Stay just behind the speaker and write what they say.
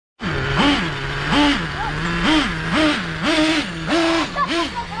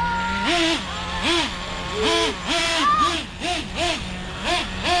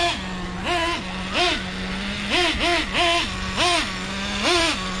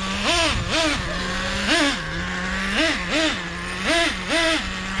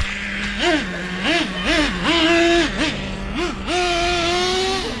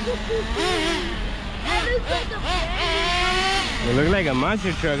a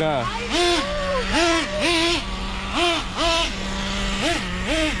monster truck, huh?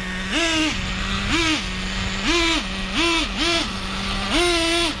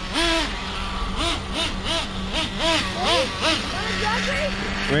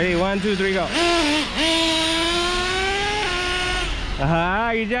 Ready? 1, 2, 3, go.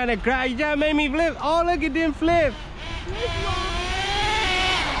 You're trying to cry. You're trying to make me flip. Oh, look, it didn't flip.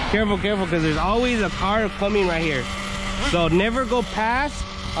 Careful, careful, because there's always a car coming right here. So never go past.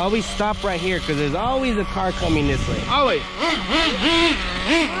 Always stop right here, because there's always a car coming this way. Always.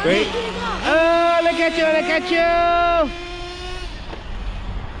 Ready? Oh, look at you, look at you.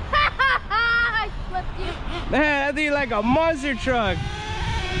 I flipped you. Man, that thing like a monster truck.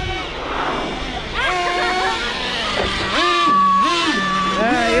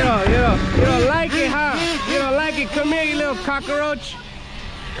 You don't like it, huh? You don't like it. Come here, you little cockroach.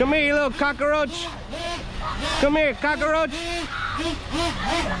 Come here, you little cockroach. Come here, cockroach.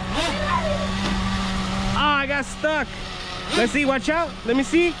 Oh, I got stuck. Let's see, watch out. Let me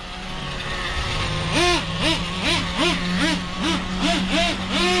see.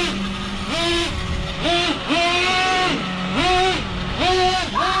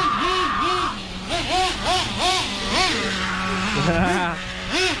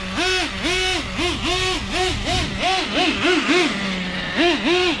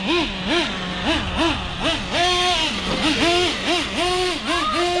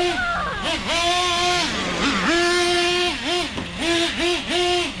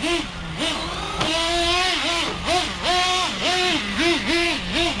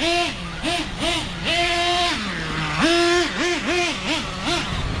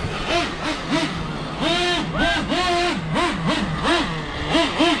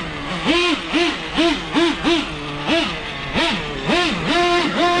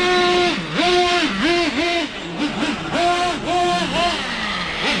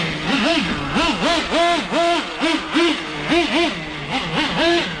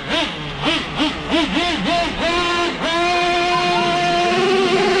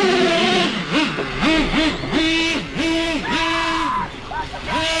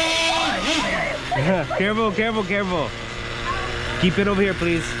 Careful, careful, careful. Keep it over here,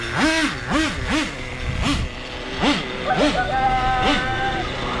 please.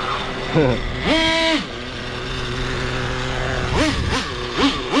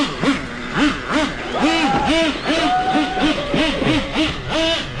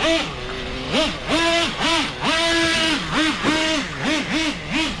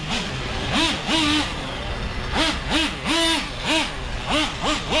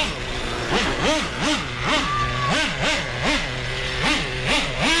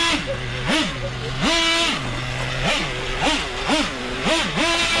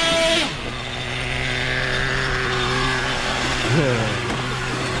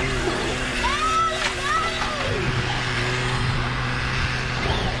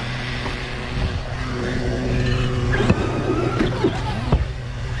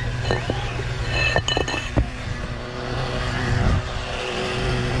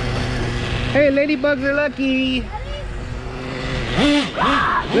 Hey, ladybugs are lucky.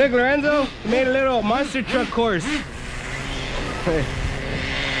 Look, Lorenzo, he made a little monster truck course.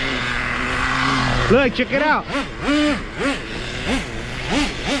 Look, check it out.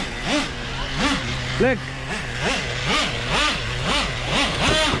 Look.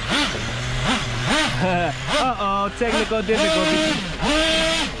 Uh-oh, technical difficulty.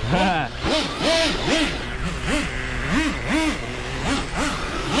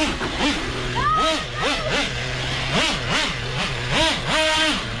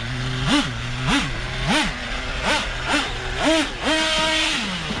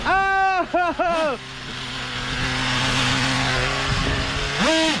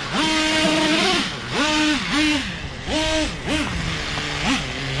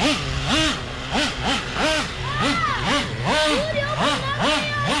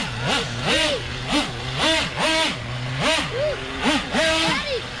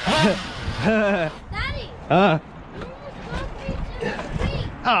 Daddy.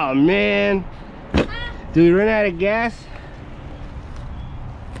 Oh man. Did we run out of gas?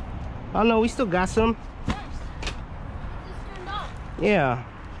 Oh no, we still got some. Yes. Just turned off. Yeah.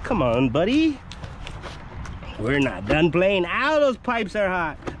 Come on, buddy. We're not done playing. Ow, those pipes are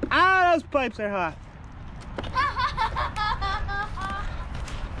hot. Ow, those pipes are hot.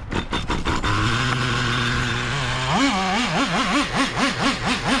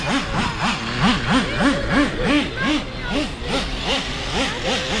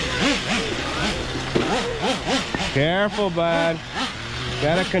 Careful, bud.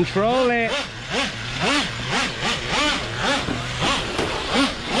 Gotta control it.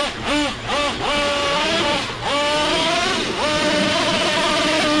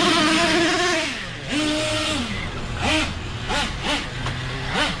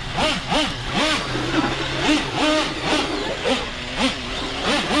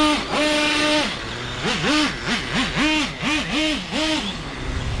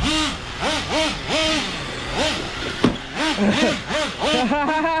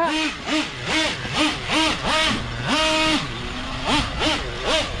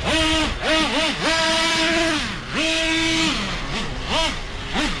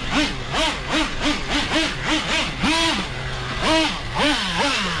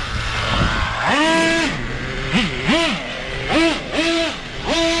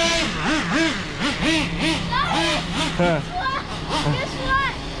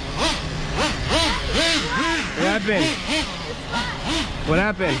 What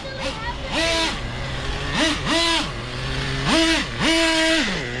happened?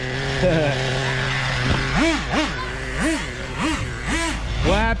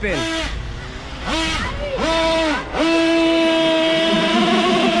 What happened?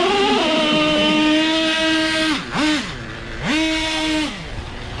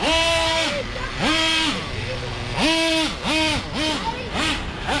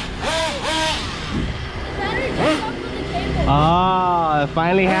 Oh, it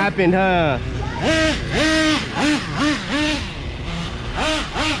finally happened, huh?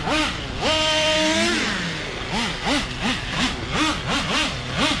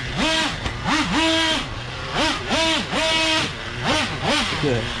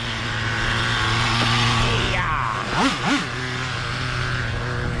 Good.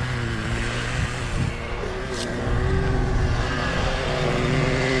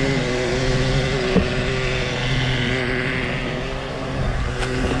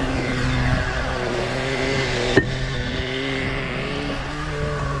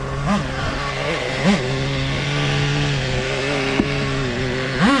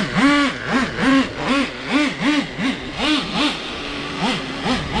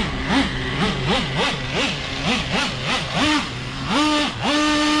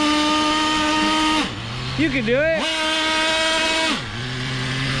 You can do it.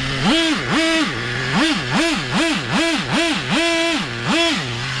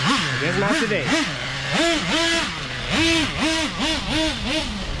 Guess not today.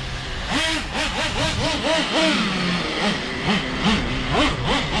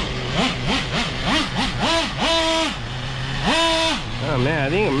 Oh man, I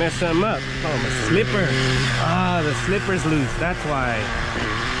think I messed something up. Oh, my slipper. Ah, the slipper's loose. That's why.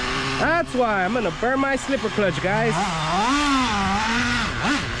 That's why I'm gonna burn my slipper clutch, guys.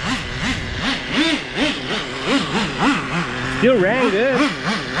 Still ran good.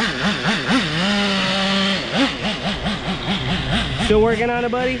 Still working on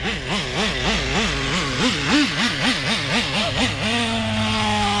it, buddy?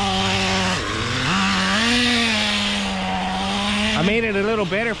 I made it a little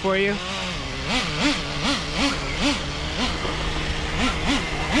better for you.